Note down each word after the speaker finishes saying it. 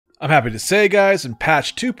I'm happy to say, guys, in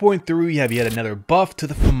patch 2.3 we have yet another buff to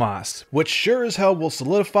the FAMAS, which sure as hell will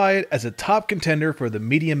solidify it as a top contender for the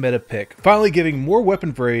medium meta pick, finally giving more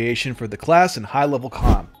weapon variation for the class and high level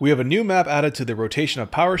comp. We have a new map added to the rotation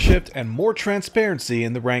of power shift and more transparency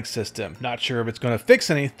in the rank system. Not sure if it's going to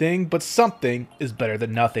fix anything, but something is better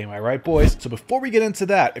than nothing, am I right, boys? So before we get into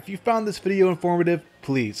that, if you found this video informative,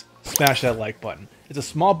 please smash that like button. It's a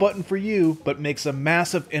small button for you, but makes a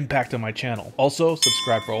massive impact on my channel. Also,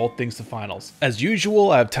 subscribe for all things to finals. As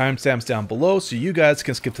usual, I have timestamps down below so you guys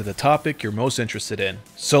can skip to the topic you're most interested in.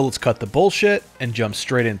 So let's cut the bullshit and jump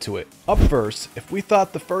straight into it. Up first, if we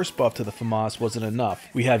thought the first buff to the FAMAS wasn't enough,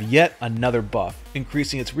 we have yet another buff,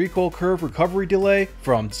 increasing its recoil curve recovery delay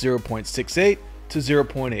from 0.68 to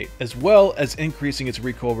 0.8, as well as increasing its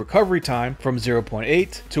recoil recovery time from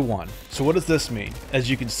 0.8 to 1. So what does this mean? As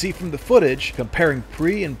you can see from the footage, comparing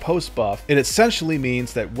pre and post buff, it essentially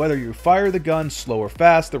means that whether you fire the gun slow or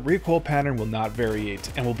fast, the recoil pattern will not variate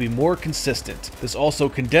and will be more consistent. This also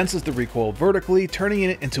condenses the recoil vertically, turning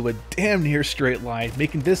it into a damn near straight line,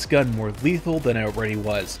 making this gun more lethal than it already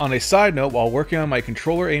was. On a side note, while working on my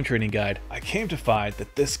controller aim training guide, I came to find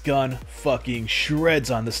that this gun fucking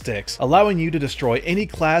shreds on the sticks, allowing you to destroy any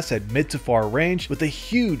class at mid to far range with a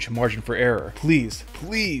huge margin for error. Please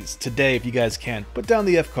today, if you guys can, put down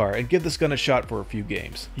the F car and give this gun a shot for a few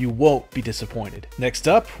games. You won't be disappointed. Next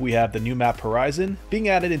up, we have the new map Horizon being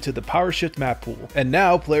added into the power shift map pool, and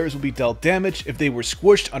now players will be dealt damage if they were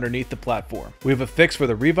squished underneath the platform. We have a fix for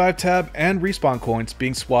the revive tab and respawn coins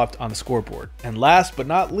being swapped on the scoreboard. And last but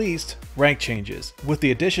not least, rank changes, with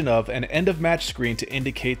the addition of an end of match screen to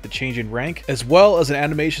indicate the change in rank, as well as an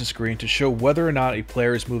animation screen to show whether or not a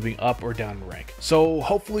player is moving up or down in rank. So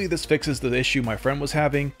hopefully this fixes the issue my friend was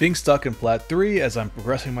having, being stuck in Plat 3 as I'm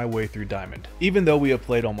progressing my way through Diamond. Even though we have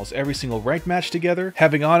played almost every single ranked match together,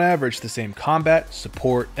 having on average the same combat,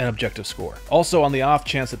 support, and objective score. Also, on the off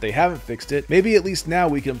chance that they haven't fixed it, maybe at least now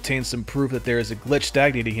we can obtain some proof that there is a glitch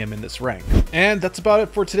stagnating him in this rank. And that's about it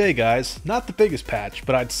for today, guys. Not the biggest patch,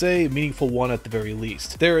 but I'd say a meaningful one at the very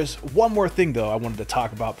least. There is one more thing though I wanted to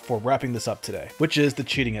talk about before wrapping this up today, which is the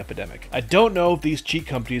cheating epidemic. I don't know if these cheat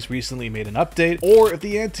companies recently made an update or if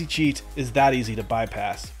the anti-cheat is that easy to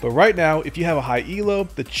bypass, but right now if you have a high elo,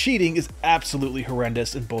 the cheating is absolutely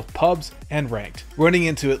horrendous in both pubs and ranked, running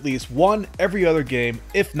into at least one every other game,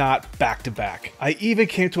 if not back to back. I even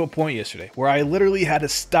came to a point yesterday where I literally had to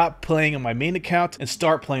stop playing on my main account and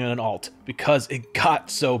start playing on an alt because it got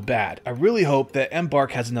so bad. I really hope that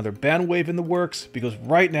Embark has another ban wave in the works, because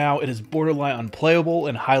right now it is borderline unplayable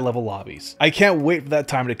in high level lobbies. I can't wait for that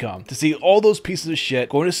time to come, to see all those pieces of shit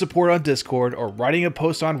going to support on Discord or writing a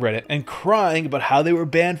post on Reddit and crying about how they were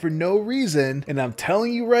banned for no reason, and I'm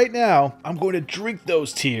telling you right now, I'm going to drink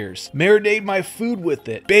those tears, marinate my food with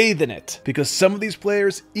it, bathe in it, because some of these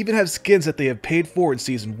players even have skins that they have paid for in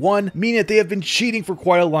Season 1, meaning that they have been cheating for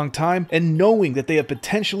quite a long time, and knowing that they have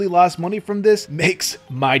potentially lost money from this makes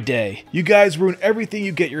my day. You guys ruin everything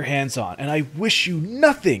you get your hands on, and I wish you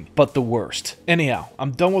nothing but the worst. Anyhow,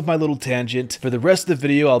 I'm done with my little tangent. For the rest of the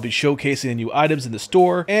video, I'll be showcasing the new items in the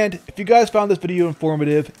store, and if you guys found this video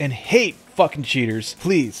informative and hate fucking cheaters,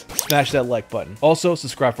 please smash that like button. Also,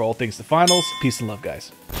 subscribe for all things to finals. Peace and love,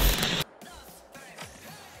 guys.